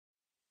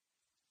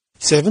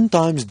7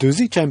 times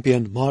Dusi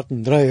champion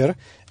Martin Dreyer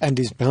and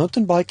his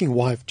mountain biking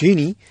wife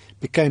Jeannie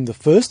became the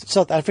first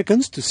South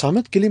Africans to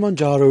summit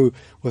Kilimanjaro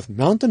with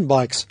mountain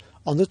bikes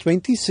on the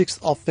 26th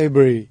of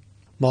February.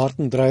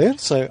 Martin Dreyer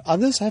says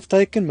others have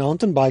taken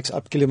mountain bikes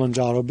up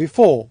Kilimanjaro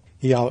before.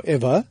 He,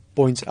 however,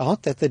 points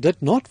out that they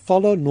did not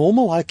follow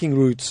normal hiking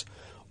routes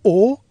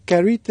or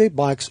carried their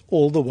bikes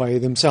all the way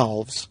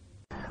themselves.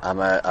 I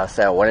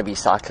wannabe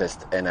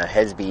cyclist and a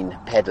has-been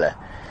paddler.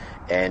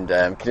 And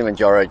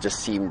Kilimanjaro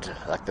just seemed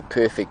like the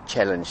perfect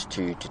challenge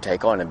to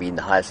take on and being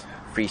the highest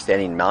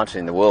freestanding mountain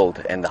in the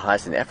world and the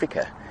highest in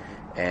Africa.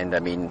 And I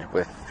mean,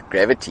 with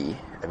gravity,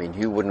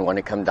 who wouldn't want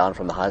to come down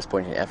from the highest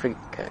point in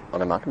Africa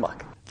on a mountain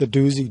bike? The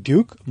Dusi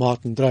Duke,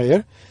 Martin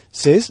Dreyer,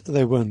 says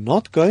they were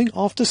not going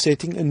after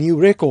setting a new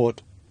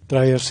record.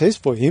 Dreyer says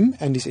for him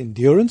and his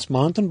endurance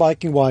mountain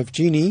biking wife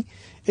Jeannie,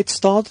 it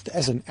started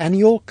as an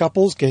annual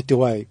couples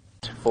getaway.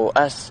 For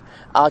us,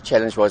 our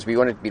challenge was we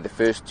wanted to be the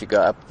first to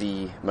go up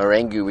the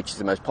Marangu, which is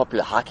the most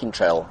popular hiking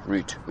trail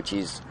route, which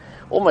is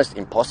almost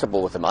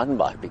impossible with a mountain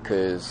bike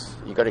because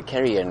you've got to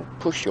carry and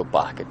push your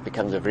bike. It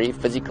becomes a very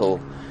physical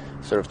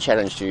sort of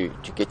challenge to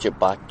get your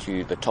bike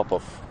to the top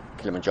of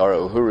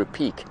Kilimanjaro, Uhuru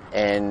Peak.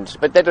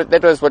 But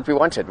that was what we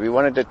wanted. We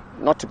wanted it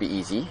not to be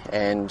easy,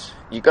 and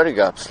you've got to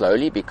go up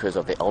slowly because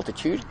of the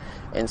altitude.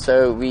 And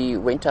so we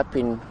went up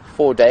in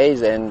 4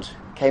 days and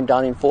came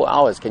down in 4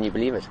 hours. Can you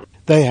believe it?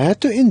 They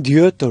had to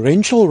endure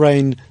torrential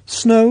rain,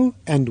 snow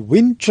and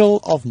wind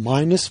chill of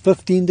minus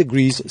 15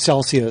 degrees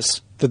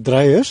Celsius. The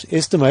Dreyers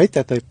estimate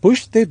that they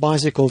pushed their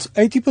bicycles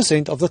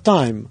 80% of the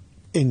time.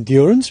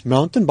 Endurance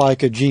mountain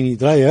biker Jeannie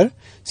Dreyer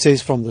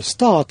says from the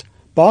start,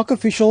 park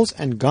officials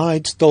and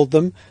guides told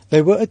them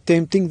they were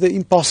attempting the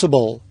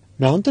impossible.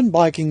 Mountain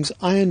biking's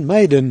Iron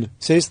Maiden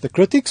says the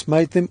critics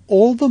made them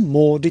all the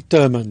more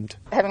determined.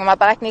 Having my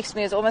bike next to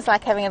me is almost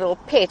like having a little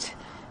pet.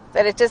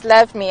 That it just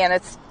loved me and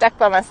it's stuck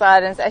by my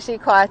side, and it's actually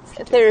quite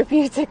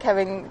therapeutic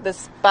having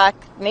this bike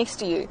next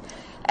to you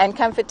and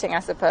comforting,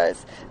 I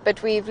suppose.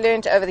 But we've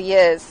learned over the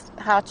years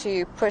how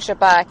to push a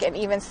bike, and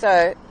even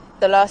so,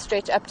 the last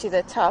stretch up to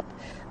the top,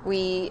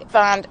 we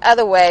found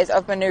other ways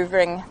of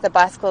manoeuvring the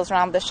bicycles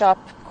around the sharp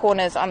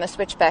corners on the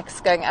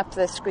switchbacks going up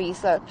the scree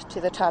slope to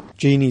the top.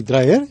 Jeannie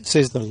Dreyer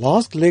says the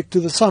last leg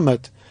to the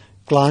summit,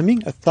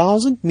 climbing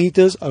 1,000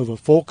 meters over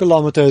 4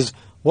 kilometers,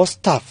 was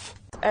tough.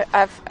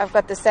 I've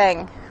got the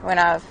saying when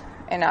I'm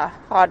in a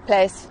hard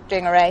place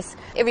doing a race,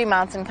 every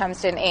mountain comes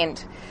to an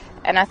end.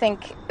 And I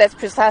think that's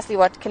precisely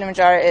what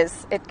Kilimanjaro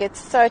is. It gets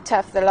so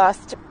tough, the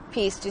last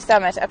piece to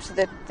summit up to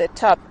the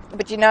top.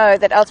 But you know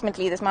that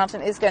ultimately this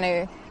mountain is going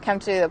to come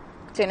to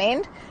an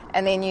end,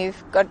 and then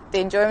you've got the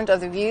enjoyment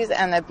of the views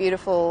and the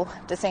beautiful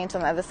descent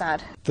on the other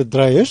side. The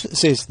Dreyers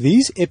says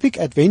these epic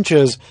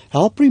adventures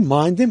help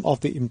remind them of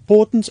the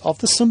importance of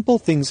the simple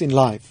things in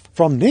life.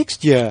 From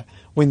next year,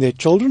 when their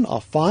children are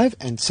 5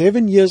 and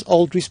 7 years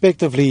old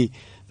respectively,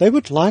 they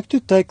would like to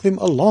take them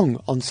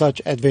along on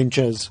such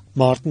adventures.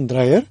 Martin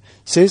Dreyer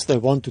says they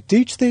want to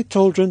teach their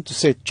children to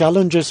set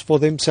challenges for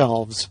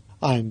themselves.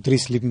 I'm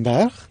Dries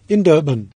Liebenberg in Durban.